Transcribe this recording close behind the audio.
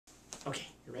Okay,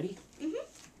 you ready?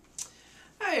 Mm-hmm.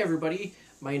 Hi, everybody.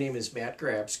 My name is Matt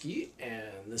Grabski,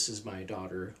 and this is my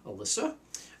daughter, Alissa.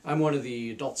 I'm one of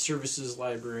the adult services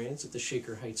librarians at the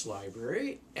Shaker Heights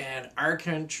Library, and our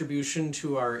contribution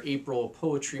to our April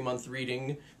Poetry Month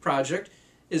reading project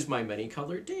is My Many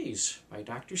Colored Days by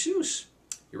Dr. Seuss.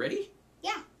 You ready?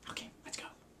 Yeah. Okay, let's go.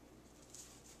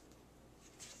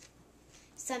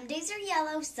 Some days are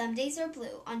yellow, some days are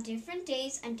blue. On different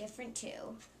days, I'm different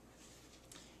too.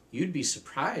 You'd be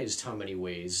surprised how many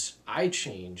ways I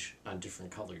change on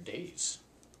different colored days.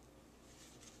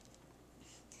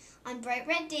 On bright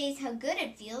red days, how good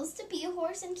it feels to be a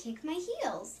horse and kick my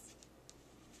heels.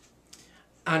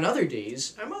 On other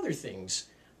days, I'm other things.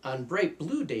 On bright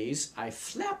blue days, I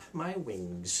flap my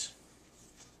wings.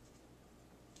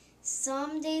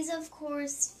 Some days, of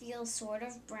course, feel sort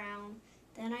of brown.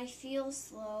 Then I feel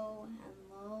slow and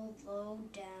low, low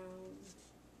down.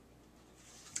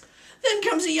 Then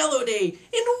comes a yellow day,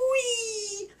 and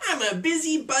whee! I'm a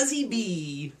busy, buzzy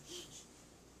bee.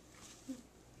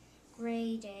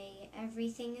 Gray day,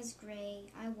 everything is gray.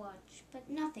 I watch, but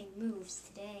nothing moves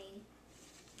today.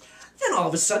 Then all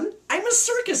of a sudden, I'm a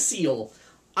circus seal.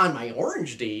 On my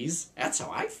orange days, that's how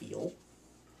I feel.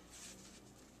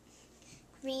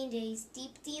 Green days,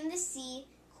 deep in the sea,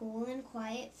 cool and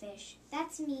quiet fish.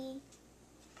 That's me.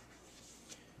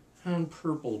 On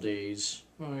purple days,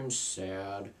 I'm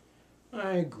sad.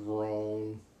 I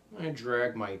groan. I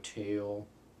drag my tail.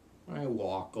 I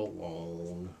walk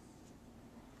alone.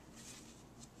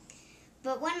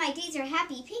 But when my days are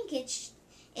happy pink,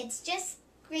 it's just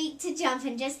great to jump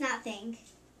and just not think.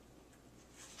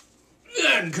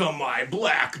 Then come my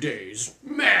black days,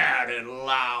 mad and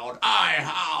loud. I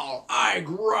howl, I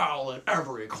growl at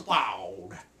every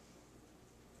cloud.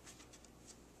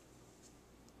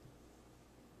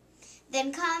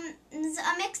 Then comes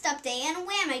a mixed up day and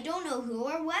wham, I don't know who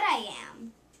or what I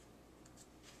am.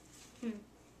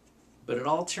 But it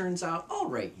all turns out all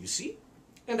right, you see.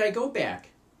 And I go back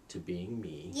to being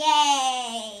me.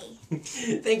 Yay!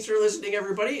 Thanks for listening,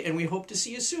 everybody, and we hope to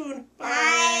see you soon.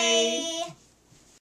 Bye.